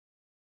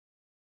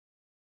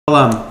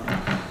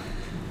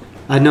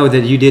I know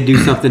that you did do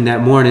something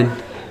that morning,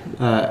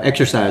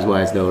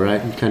 exercise-wise, though,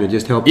 right? Kind of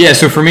just help. Yeah.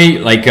 So for me,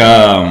 like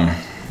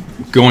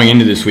going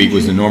into this week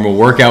was the normal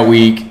workout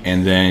week,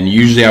 and then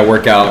usually I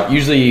work out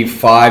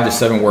 5 to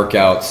 7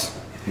 workouts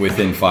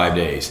within 5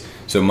 days.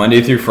 So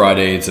Monday through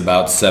Friday, it's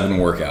about 7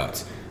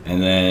 workouts,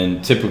 and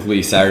then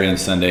typically Saturday and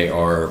Sunday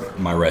are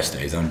my rest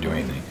days. I don't do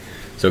anything.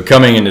 So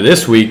coming into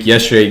this week,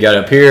 yesterday got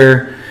up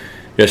here.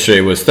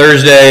 Yesterday was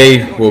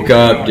Thursday. Woke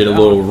up, did a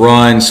little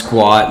run,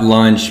 squat,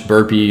 lunge,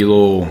 burpee,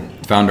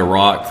 found a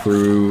rock,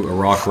 threw a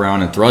rock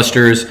around and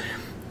thrusters,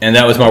 and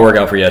that was my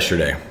workout for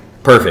yesterday.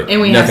 Perfect. And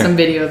we have some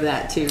video of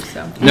that too.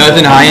 So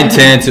nothing high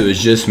intense. It was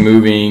just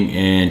moving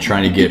and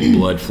trying to get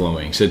blood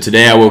flowing. So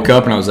today I woke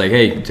up and I was like,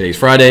 hey, today's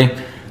Friday.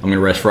 I'm going to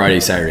rest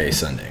Friday, Saturday,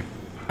 Sunday.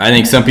 I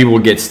think some people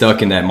get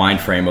stuck in that mind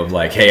frame of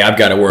like, hey, I've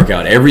got to work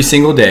out every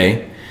single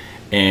day,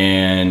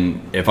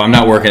 and if I'm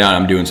not working out,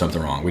 I'm doing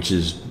something wrong, which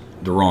is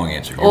the wrong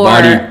answer. Your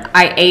body,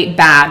 I ate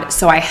bad,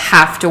 so I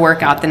have to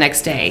work out the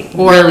next day.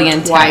 Or really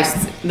intense.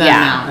 Twice the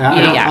amount.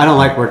 I don't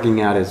like working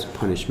out as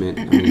punishment.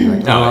 I mean,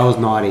 like, I was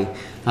naughty.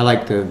 I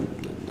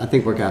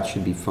think workouts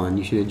should be fun.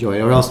 You should enjoy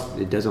it, or else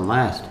it doesn't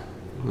last.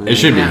 It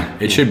should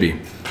be. It should be,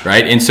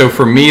 right? And so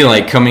for me,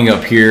 like coming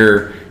up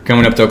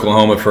to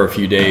Oklahoma for a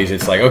few days,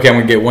 it's like, okay, I'm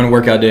gonna get 1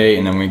 workout day,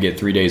 and I'm gonna get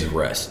 3 days of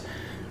rest,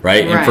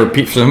 right? And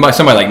for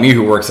somebody like me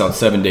who works out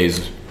 7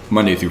 days,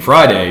 Monday through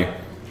Friday,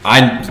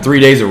 3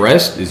 days of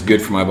rest is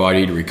good for my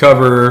body to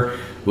recover,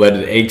 let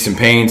the aches and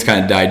pains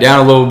kind of die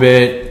down a little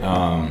bit,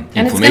 and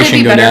it's going to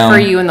be better for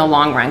you in the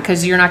long run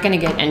because you're not going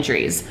to get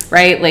injuries,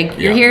 right? Like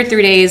you're here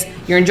 3 days,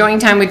 you're enjoying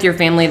time with your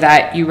family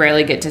that you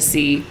rarely get to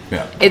see.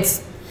 Yeah.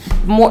 It's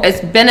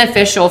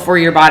beneficial for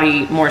your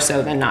body more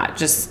so than not,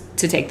 just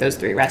to take those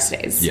 3 rest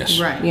days. Yes.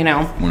 Right. You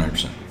know?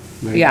 100%.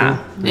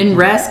 Yeah. And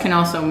rest can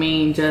also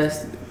mean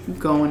just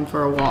going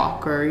for a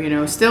walk,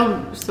 or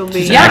still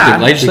being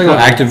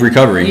active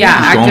recovery.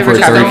 Yeah, going for a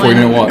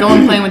 30-40-minute walk.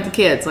 Going playing with the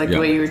kids like the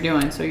way you were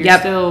doing. So you're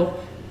still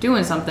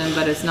doing something,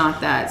 but it's not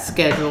that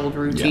scheduled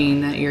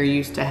routine that you're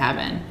used to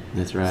having.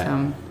 That's right.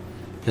 So,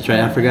 that's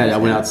right. I forgot. I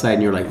went outside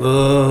and you're like,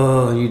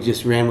 oh, and you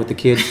just ran with the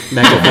kids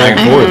back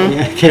and forth.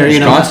 Yeah,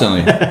 carrying on.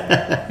 Constantly.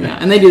 Yeah,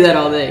 and they do that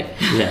all day.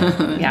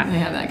 Yeah. Yeah. They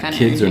have that kind of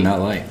kids energy. are not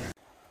light.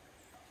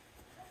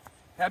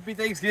 Happy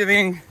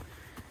Thanksgiving.